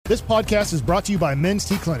This podcast is brought to you by Men's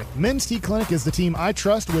T Clinic. Men's T Clinic is the team I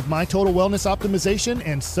trust with my total wellness optimization,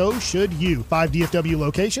 and so should you. 5 DFW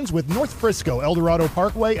locations with North Frisco, El Dorado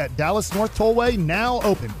Parkway at Dallas North Tollway now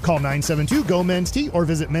open. Call 972-GO-MEN'S-T or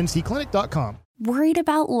visit mensteclinic.com. Worried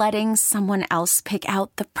about letting someone else pick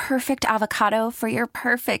out the perfect avocado for your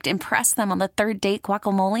perfect impress them on the third date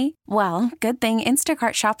guacamole? Well, good thing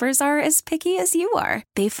Instacart shoppers are as picky as you are.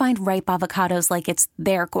 They find ripe avocados like it's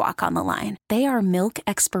their guac on the line. They are milk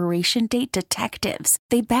expiration date detectives.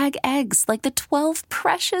 They bag eggs like the 12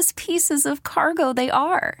 precious pieces of cargo they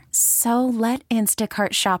are. So let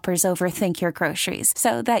Instacart shoppers overthink your groceries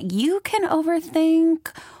so that you can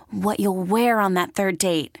overthink what you'll wear on that third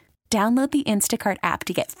date. Download the Instacart app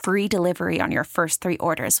to get free delivery on your first 3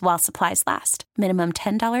 orders while supplies last. Minimum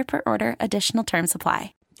 $10 per order. Additional terms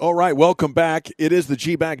apply. All right, welcome back. It is the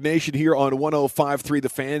GBAG Nation here on 105.3 The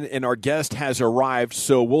Fan, and our guest has arrived,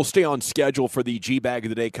 so we'll stay on schedule for the GBAG of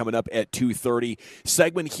the day coming up at 2:30.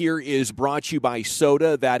 Segment here is brought to you by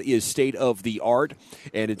Soda. That is state-of-the-art,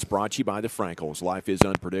 and it's brought to you by the Frankels. Life is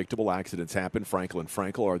unpredictable. Accidents happen. Frankel &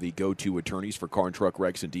 Frankel are the go-to attorneys for car and truck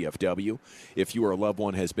wrecks in DFW. If you or a loved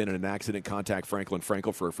one has been in an accident, contact Frankel &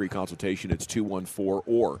 Frankel for a free consultation. It's 214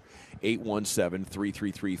 or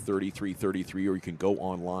 817-333-3333, or you can go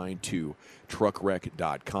online to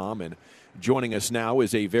truckwreck.com. And joining us now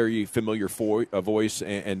is a very familiar voice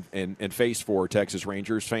and face for Texas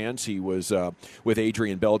Rangers fans. He was with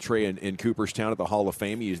Adrian Beltre in Cooperstown at the Hall of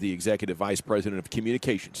Fame. He is the Executive Vice President of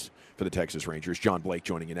Communications for the Texas Rangers. John Blake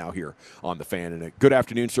joining you now here on The Fan. And good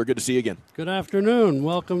afternoon, sir. Good to see you again. Good afternoon.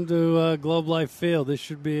 Welcome to Globe Life Field. This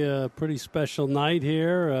should be a pretty special night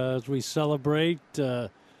here as we celebrate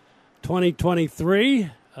 2023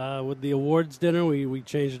 with the awards dinner. We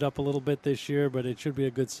changed it up a little bit this year, but it should be a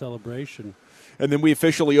good celebration. And then we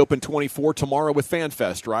officially open 24 tomorrow with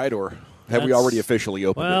FanFest, right? Or have we already officially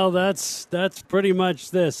opened it? Well, that's pretty much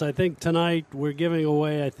this. I think tonight we're giving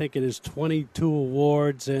away, I think it is 22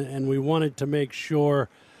 awards, and we wanted to make sure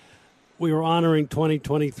we were honoring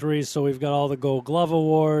 2023, so we've got all the Gold Glove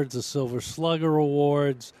Awards, the Silver Slugger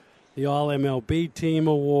Awards, the All-MLB Team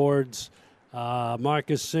Awards,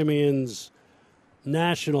 Marcus Simeon's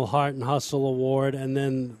National Heart and Hustle Award, and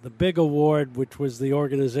then the big award, which was the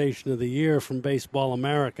Organization of the Year from Baseball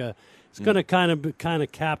America. It's going to kind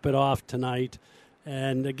of cap it off tonight.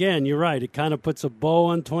 And again, you're right. It kind of puts a bow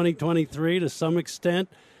on 2023 to some extent,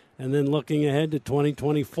 and then looking ahead to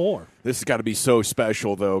 2024. This has got to be so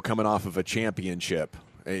special, though, coming off of a championship.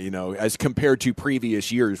 As compared to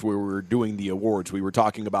previous years where we were doing the awards. We were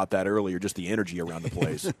talking about that earlier, just the energy around the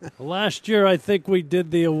place. Last year, I think we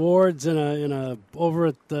did the awards over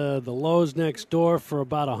at the Lowe's next door for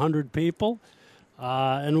about 100 people,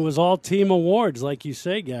 and it was all team awards, like you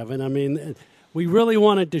say, Gavin. I mean, we really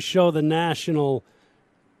wanted to show the national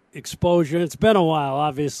exposure. It's been a while,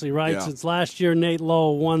 obviously, right? Yeah. Since last year, Nate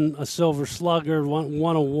Lowe won a Silver Slugger,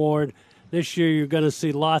 one award. This year, you're going to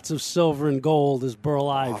see lots of silver and gold, as Burl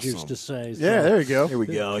Ives used to say. So, yeah, there you go. Here we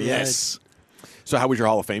go, yes. So how was your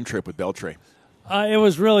Hall of Fame trip with Beltre? It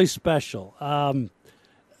was really special.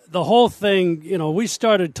 The whole thing, we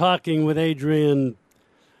started talking with Adrian.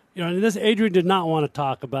 Adrian did not want to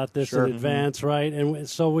talk about this in advance, right? And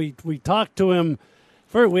so we talked to him.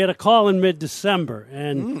 First, we had a call in mid-December,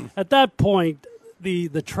 and at that point,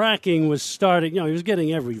 the tracking was starting. He was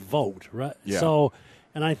getting every vote, right? Yeah. So.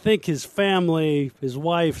 And I think his family, his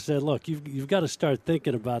wife said, look, you've got to start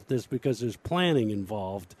thinking about this because there's planning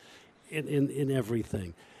involved in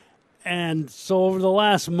everything. And so over the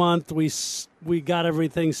last month, we got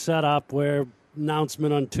everything set up where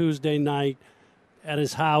announcement on Tuesday night at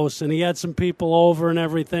his house, and he had some people over and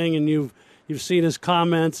everything, and you've seen his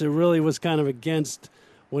comments. It really was kind of against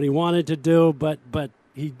what he wanted to do, but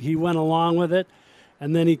he went along with it.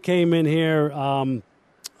 And then he came in here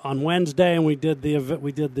on Wednesday, and we did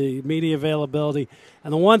the media availability.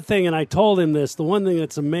 And the one thing, and I told him this, the one thing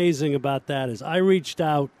that's amazing about that is I reached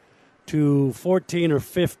out to 14 or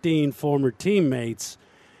 15 former teammates.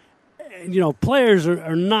 And, players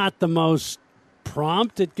are not the most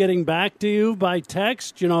prompt at getting back to you by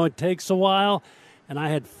text. It takes a while. And I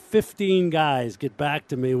had 15 guys get back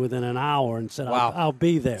to me within an hour and said, wow. I'll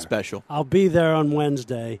be there. Special. I'll be there on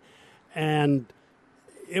Wednesday. And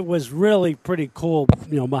it was really pretty cool,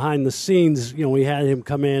 behind the scenes. We had him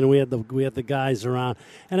come in, and we had the guys around,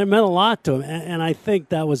 and it meant a lot to him. And I think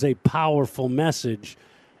that was a powerful message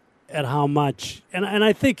at how much. And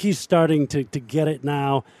I think he's starting to get it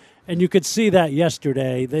now. And you could see that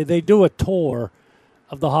yesterday. They do a tour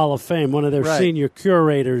of the Hall of Fame. One of their senior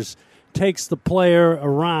curators takes the player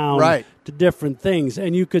around to different things,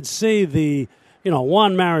 and you could see the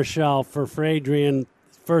Juan Marichal for Adrian.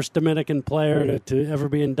 first Dominican player to ever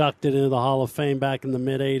be inducted into the Hall of Fame back in the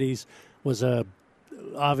mid-'80s, was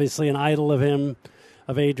obviously an idol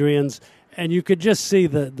of Adrian's. And you could just see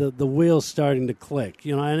the wheels starting to click,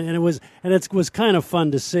 and it was kind of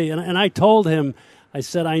fun to see. And I told him, I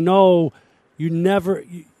said, I know you never,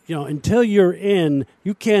 until you're in,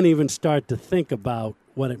 you can't even start to think about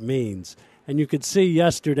what it means. And you could see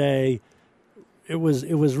yesterday, it was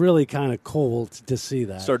really kind of cool to see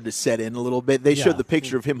that. Started to set in a little bit. They showed the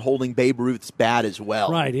picture of him holding Babe Ruth's bat as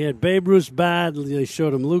well. Right, he had Babe Ruth's bat. They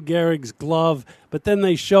showed him Lou Gehrig's glove, but then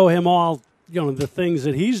they show him all, the things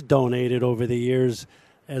that he's donated over the years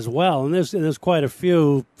as well. And there's quite a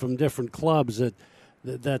few from different clubs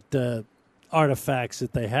that artifacts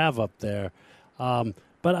that they have up there. But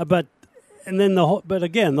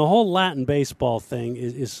again, the whole Latin baseball thing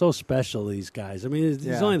is so special. These guys. I mean,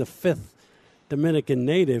 he's only the fifth Dominican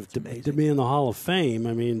native to be in the Hall of Fame.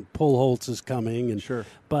 I mean, Pujols is coming, and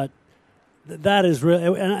but that is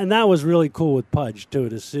really, and that was really cool with Pudge too,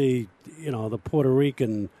 to see the Puerto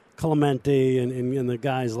Rican Clemente and the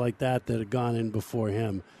guys like that had gone in before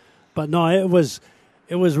him. But no, it was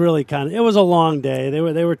really it was a long day. They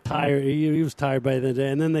were tired. He was tired by the day,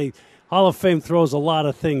 and then Hall of Fame throws a lot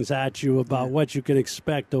of things at you about what you can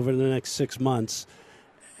expect over the next 6 months.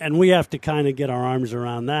 And we have to kind of get our arms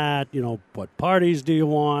around that. What parties do you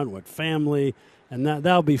want? What family? And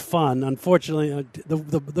that'll be fun. Unfortunately,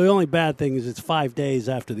 the only bad thing is it's 5 days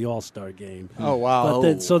after the All-Star game. Oh,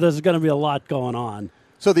 wow. So there's going to be a lot going on.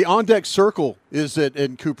 So the on-deck circle is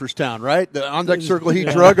in Cooperstown, right? The on-deck circle he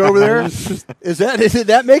drug over there? Did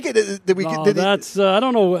that make it? I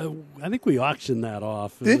don't know. I think we auctioned that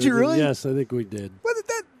off. Did you really? Yes, I think we did.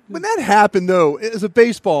 When that happened, though, as a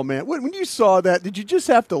baseball man, when you saw that, did you just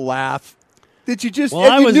have to laugh? Did you just?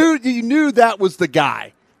 You knew that was the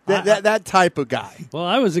guy, that type of guy. Well,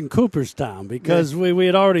 I was in Cooperstown because we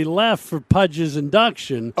had already left for Pudge's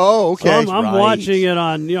induction. Oh, okay. So I'm watching it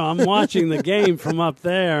on. I'm watching the game from up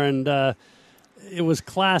there, and it was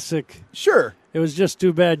classic. Sure. It was just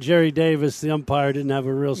too bad Jerry Davis, the umpire, didn't have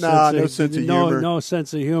a real sense of humor. No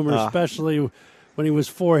sense of humor, especially when he was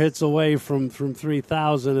 4 hits away from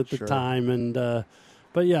 3,000 at the time. And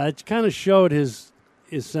but yeah, it kind of showed his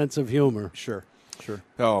sense of humor. Sure.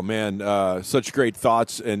 Oh, man, such great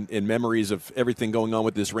thoughts and memories of everything going on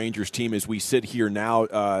with this Rangers team as we sit here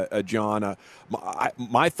now, John.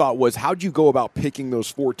 My thought was, how'd you go about picking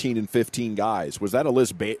those 14 and 15 guys? Was that a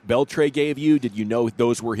list Beltre gave you? Did you know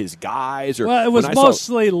those were his guys? Well, it was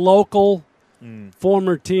mostly local.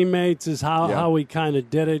 Former teammates is how we kind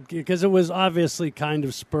of did it, because it was obviously kind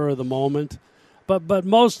of spur of the moment. But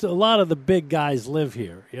a lot of the big guys live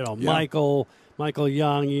here. Michael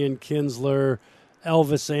Young, Ian Kinsler,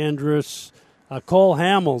 Elvis Andrus, Cole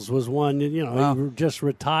Hamels was one. He just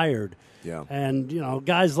retired. Yeah, and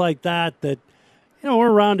guys like that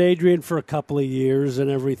were around Adrian for a couple of years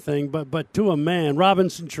and everything. But to a man,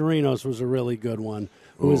 Robinson Chirinos was a really good one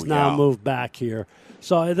who has now moved back here.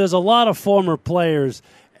 So there's a lot of former players,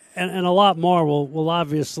 and a lot more will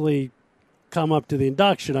obviously come up to the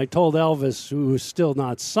induction. I told Elvis, who is still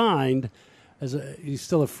not signed, he's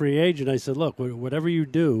still a free agent, I said, look, whatever you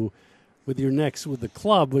do with the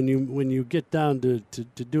club, when you get down to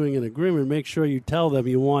doing an agreement, make sure you tell them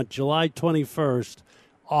you want July 21st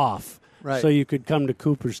off. Right. So you could come to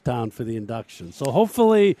Cooperstown for the induction. So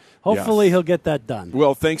hopefully he'll get that done.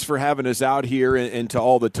 Well, thanks for having us out here, and to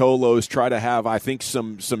all the Tolos, try to have, I think,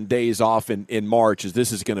 some days off in March, as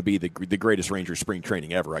this is going to be the greatest Ranger spring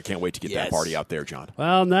training ever. I can't wait to get that party out there, John.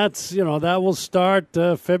 Well, and that's that will start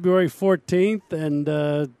February 14th, and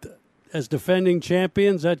as defending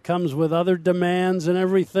champions, that comes with other demands and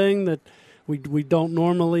everything that we don't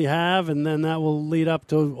normally have, and then that will lead up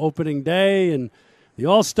to opening day and the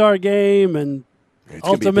All-Star game, and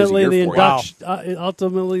ultimately the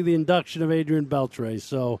induction of Adrian Beltre.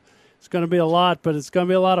 So it's going to be a lot, but it's going to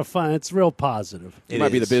be a lot of fun. It's real positive. He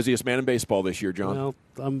might be the busiest man in baseball this year, John.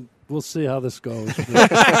 Well, we'll see how this goes.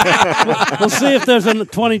 We'll see if there's a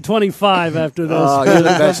 2025 after this. Oh, you're the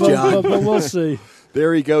best, John. But we'll see.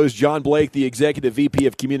 There he goes, John Blake, the Executive VP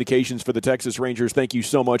of Communications for the Texas Rangers. Thank you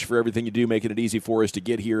so much for everything you do, making it easy for us to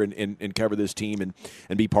get here and cover this team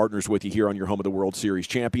and be partners with you here on your home of the World Series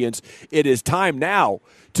champions. It is time now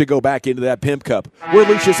to go back into that Pimp Cup, where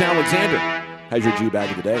Lucius Alexander has your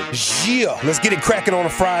GBAG of the day. Yeah, let's get it cracking on a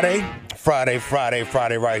Friday.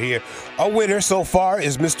 Friday right here. Our winner so far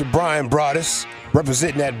is Mr. Brian Broaddus,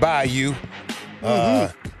 representing that Bayou.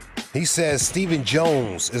 He says Stephen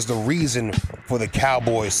Jones is the reason for the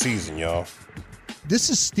Cowboys season, y'all. This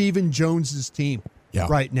is Stephen Jones's team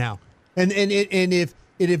right now. And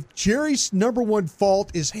if Jerry's number one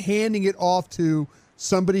fault is handing it off to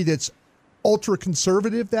somebody that's ultra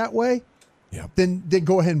conservative that way, then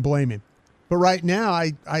go ahead and blame him. But right now,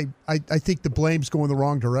 I think the blame's going the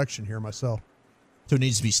wrong direction here myself. So it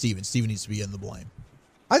needs to be Steven. Steven needs to be in the blame.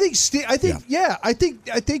 I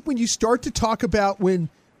think when you start to talk about when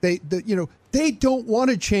they don't want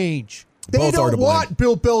to change. They Both are to don't blame. want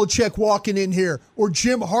Bill Belichick walking in here or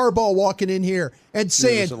Jim Harbaugh walking in here and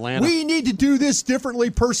saying, we need to do this differently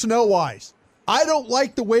personnel-wise. I don't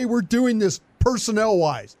like the way we're doing this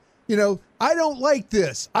personnel-wise. I don't like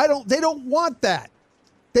this. They don't want that.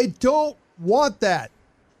 They don't want that.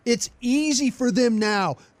 It's easy for them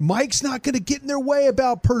now. Mike's not going to get in their way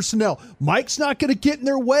about personnel. Mike's not going to get in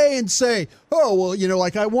their way and say, oh, well,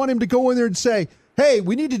 like I want him to go in there and say, hey,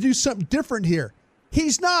 we need to do something different here.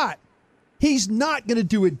 He's not. He's not going to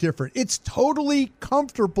do it different. It's totally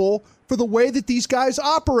comfortable for the way that these guys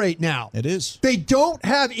operate now. It is. They don't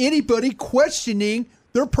have anybody questioning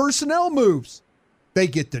their personnel moves. They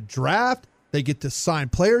get to draft. They get to sign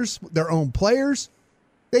players, their own players.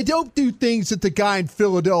 They don't do things that the guy in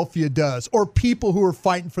Philadelphia does or people who are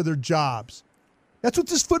fighting for their jobs. That's what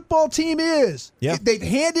this football team is. Yeah. They've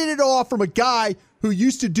handed it off from a guy who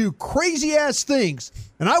used to do crazy-ass things.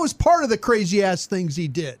 And I was part of the crazy-ass things he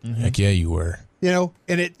did. Heck yeah, you were. You know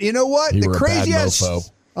what? You The were a bad crazy-ass...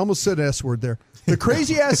 mofo. I almost said S word there. The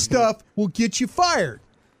crazy-ass stuff will get you fired.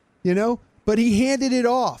 But he handed it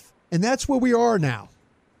off. And that's where we are now.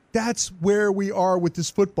 That's where we are with this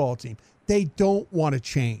football team. They don't want to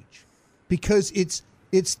change because it's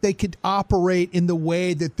they could operate in the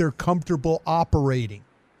way that they're comfortable operating.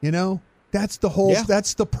 That's the whole. Yeah.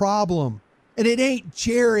 That's the problem. And it ain't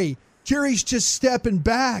Jerry. Jerry's just stepping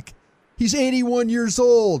back. He's 81 years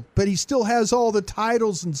old, but he still has all the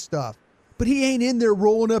titles and stuff. But he ain't in there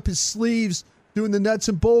rolling up his sleeves doing the nuts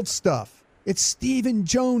and bolts stuff. It's Stephen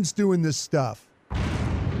Jones doing this stuff.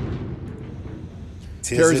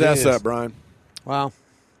 Tear his ass up, Brian. Wow.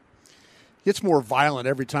 Gets more violent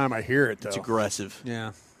every time I hear it, though. It's aggressive. Yeah,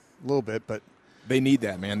 a little bit, but they need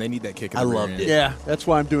that, man. They need that kick in the rear loved end. it. yeah, that's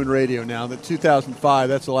why I'm doing radio now. The 2005,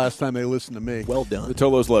 that's the last time they listened to me. Well done. The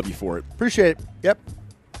Tolos love you for it. Appreciate it. Yep.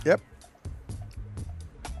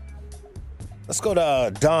 Let's go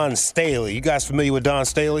to Don Staley. You guys familiar with Don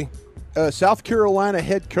Staley? South Carolina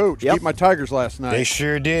head coach. Yep. Beat my Tigers last night. They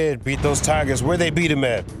sure did. Beat those Tigers. Where they beat them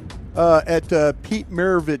at? At Pete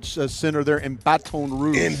Maravich Center there in Baton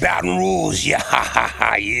Rouge. In Baton Rouge.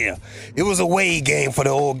 Yeah, yeah. It was a away game for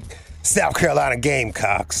the old South Carolina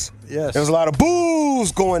Gamecocks. Yes. There was a lot of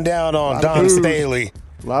boos going down on Don Staley.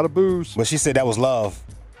 A lot of boos. But she said that was love.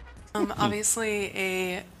 Obviously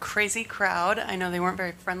a crazy crowd. I know they weren't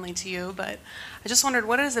very friendly to you, but I just wondered,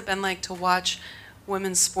 what has it been like to watch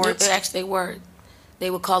women's sports? Actually, they were. They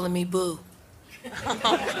were calling me Boo.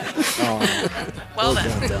 Well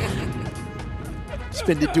then.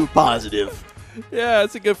 Spin it to a positive. Yeah,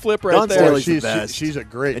 that's a good flip right Don there. Staley's the best. She's a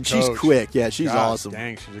great and coach. she's quick. Yeah, she's awesome.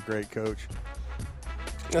 Dang, she's a great coach.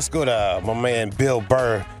 Let's go to my man Bill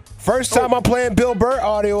Burr. First time I'm playing Bill Burr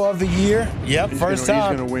audio of the year. Yep, first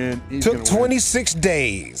time. He's going to win. Took 26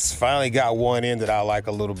 days. Finally got one in that I like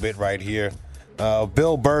a little bit right here.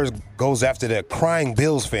 Bill Burr goes after the crying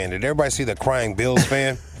Bills fan. Did everybody see the crying Bills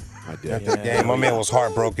fan? I did. Yeah, my man was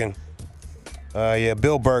heartbroken.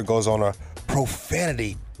 Bill Burr goes on a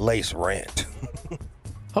profanity-laced rant.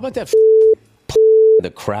 How about that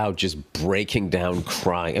the crowd just breaking down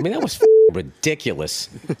crying? I mean, that was ridiculous.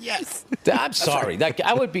 Yes. I'm sorry.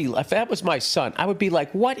 I would be, if that was my son, I would be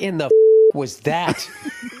like, what in the was that?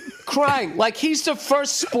 Crying like he's the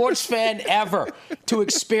first sports fan ever to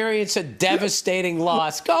experience a devastating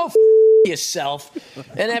loss. Go yourself.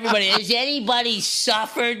 And everybody, has anybody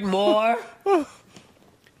suffered more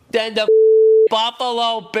than the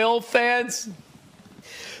Buffalo Bill fans?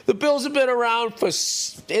 The Bills have been around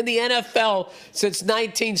in the NFL since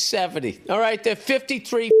 1970. All right, they're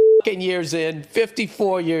 53 years in,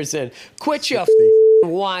 54 years in. Quit your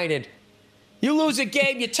whining. You lose a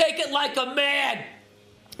game, you take it like a man.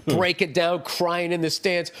 Break it down, crying in the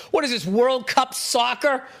stands. What is this, World Cup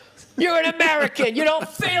soccer? You're an American. You don't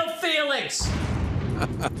feel feelings.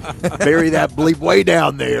 Bury that bleep way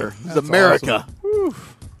down there. It's America. Awesome.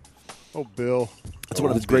 Oh, Bill. That's one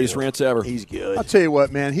of his greatest rants ever. He's good. I'll tell you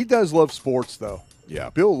what, man. He does love sports, though. Yeah.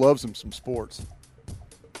 Bill loves him some sports.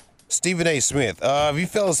 Stephen A. Smith. Are you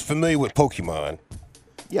fellas familiar with Pokemon?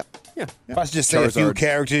 Yep. Yeah. If I just say a few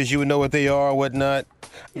characters, you would know what they are or whatnot.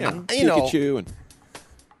 Yeah. You know, Pikachu and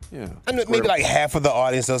yeah. I mean, maybe like half of the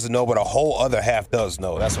audience doesn't know, but a whole other half does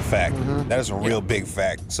know. That's a fact. That is a real big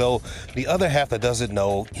fact. So the other half that doesn't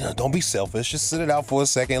know, don't be selfish. Just sit it out for a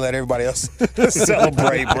second and let everybody else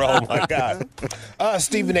celebrate, bro. Oh, my God.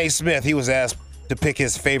 Stephen A. Smith, he was asked to pick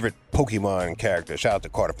his favorite Pokemon character. Shout out to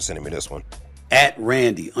Carter for sending me this one. At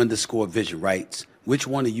Randy_Vision writes, which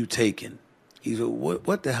one are you taking? He's like,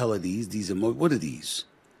 what the hell are these? What are these?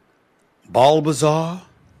 Bulbasaur,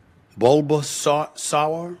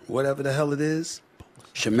 whatever the hell it is.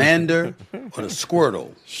 Charmander or the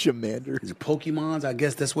Squirtle? Charmander. These are Pokemons, I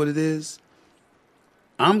guess that's what it is.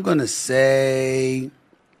 I'm going to say,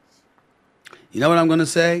 you know what I'm going to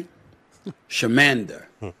say? Charmander.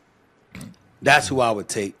 That's who I would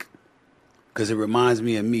take because it reminds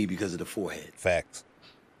me of me because of the forehead. Facts.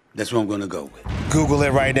 That's what I'm going to go with. Google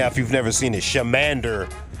it right now if you've never seen it. Charmander.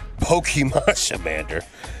 Pokemon Charmander.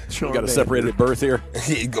 You got to separate it at birth here.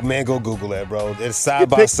 Man, go Google that, bro. It's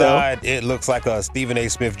side by side. It looks like a Stephen A.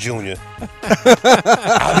 Smith Jr.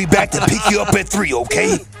 I'll be back to pick you up at 3,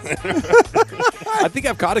 okay? I think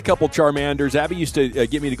I've caught a couple Charmanders. Abby used to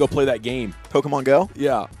get me to go play that game. Pokemon Go?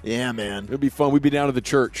 Yeah. Yeah, man. It would be fun. We'd be down to the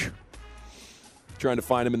church trying to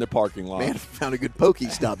find them in their parking lot. Man, found a good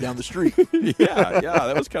Pokestop down the street. yeah,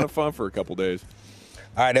 that was kind of fun for a couple days.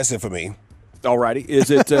 All right, that's it for me. All righty.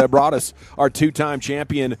 Is it Broadus, our two-time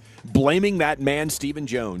champion, blaming that man, Stephen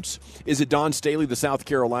Jones? Is it Don Staley, the South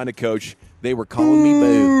Carolina coach? They were calling me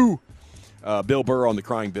boo. Bill Burr on the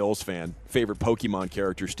Crying Bills fan. Favorite Pokemon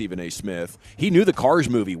character, Stephen A. Smith. He knew the Cars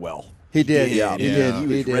movie well. He did. Yeah, he did. He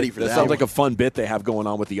was ready for that. That sounds like a fun bit they have going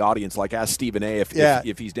on with the audience. Like, ask Stephen A.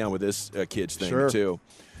 if he's down with this kids thing, too.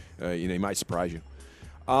 He might surprise you.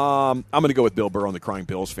 I'm going to go with Bill Burr on the Crying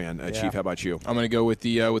Bills fan. Chief, how about you? I'm going to go with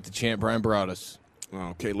the champ, Brian Broaddus.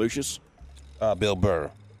 Okay, Lucius? Bill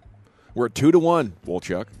Burr. We're at 2-1,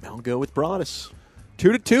 Wolchuk. I'll go with Broaddus.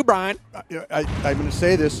 2-2, Brian. I'm going to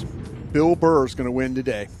say this. Bill Burr is going to win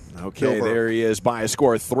today. Okay, there he is by a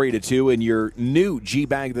score of 3-2, and your new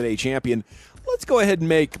GBAG of the Day champion. Let's go ahead and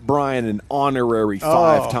make Brian an honorary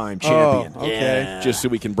 5-time champion. Okay. Just so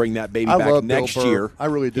we can bring that baby back next year. I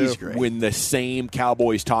really do. He's great. When the same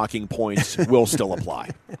Cowboys talking points will still apply.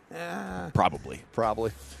 Probably.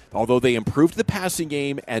 Although they improved the passing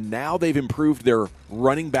game, and now they've improved their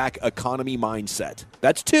running back economy mindset.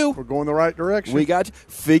 That's 2. We're going the right direction. We got to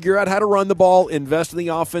figure out how to run the ball, invest in the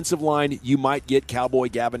offensive line. You might get Cowboy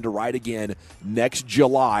Gavin to ride again next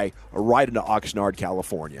July, right into Oxnard,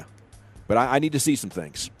 California. But I need to see some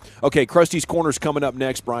things. Okay, Krusty's Corner's coming up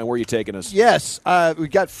next. Brian, where are you taking us? Yes, we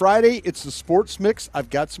got Friday. It's the Sports Mix. I've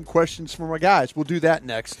got some questions for my guys. We'll do that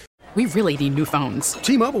next. We really need new phones.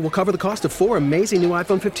 T-Mobile will cover the cost of 4 amazing new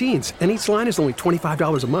iPhone 15s, and each line is only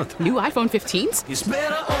 $25 a month. New iPhone 15s? It's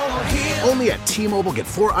better over here. Only at T-Mobile, get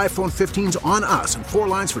 4 iPhone 15s on us and 4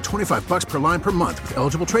 lines for $25 per line per month with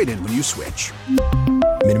eligible trade-in when you switch.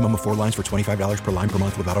 Minimum of 4 lines for $25 per line per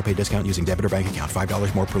month with autopay discount using debit or bank account.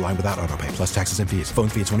 $5 more per line without autopay, plus taxes and fees. Phone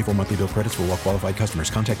fee at 24 monthly bill credits for well-qualified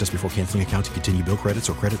customers. Contact us before canceling account to continue bill credits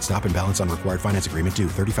or credit stop and balance on required finance agreement due.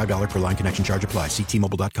 $35 per line connection charge applies. See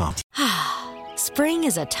T-Mobile.com. Spring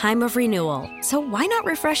is a time of renewal, so why not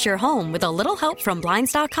refresh your home with a little help from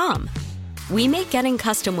Blinds.com? We make getting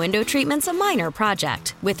custom window treatments a minor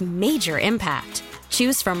project with major impact.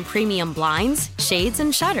 Choose from premium blinds, shades,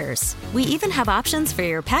 and shutters. We even have options for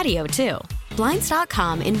your patio, too.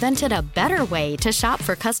 Blinds.com invented a better way to shop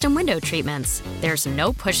for custom window treatments. There's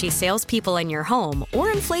no pushy salespeople in your home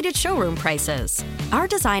or inflated showroom prices. Our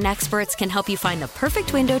design experts can help you find the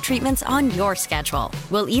perfect window treatments on your schedule.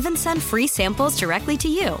 We'll even send free samples directly to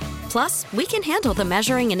you. Plus, we can handle the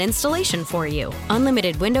measuring and installation for you.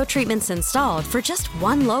 Unlimited window treatments installed for just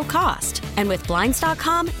one low cost. And with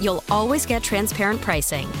Blinds.com, you'll always get transparent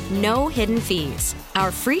pricing. No hidden fees. Our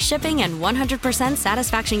free shipping and 100%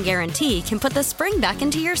 satisfaction guarantee can put the spring back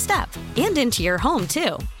into your step and into your home,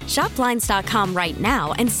 too. Shop Blinds.com right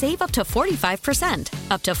now and save up to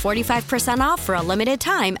 45%. Up to 45% off for a limited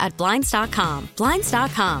time at Blinds.com.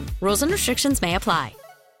 Blinds.com. Rules and restrictions may apply.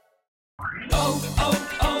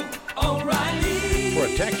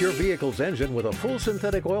 Protect your vehicle's engine with a full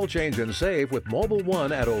synthetic oil change and save with Mobil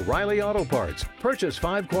 1 at O'Reilly Auto Parts. Purchase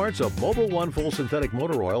 5 quarts of Mobil 1 full synthetic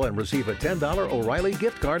motor oil and receive a $10 O'Reilly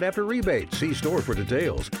gift card after rebate. See store for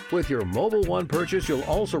details. With your Mobil 1 purchase, you'll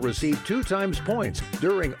also receive 2 times points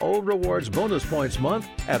during O Rewards Bonus Points Month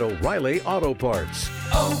at O'Reilly Auto Parts.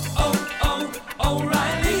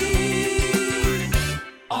 O'Reilly.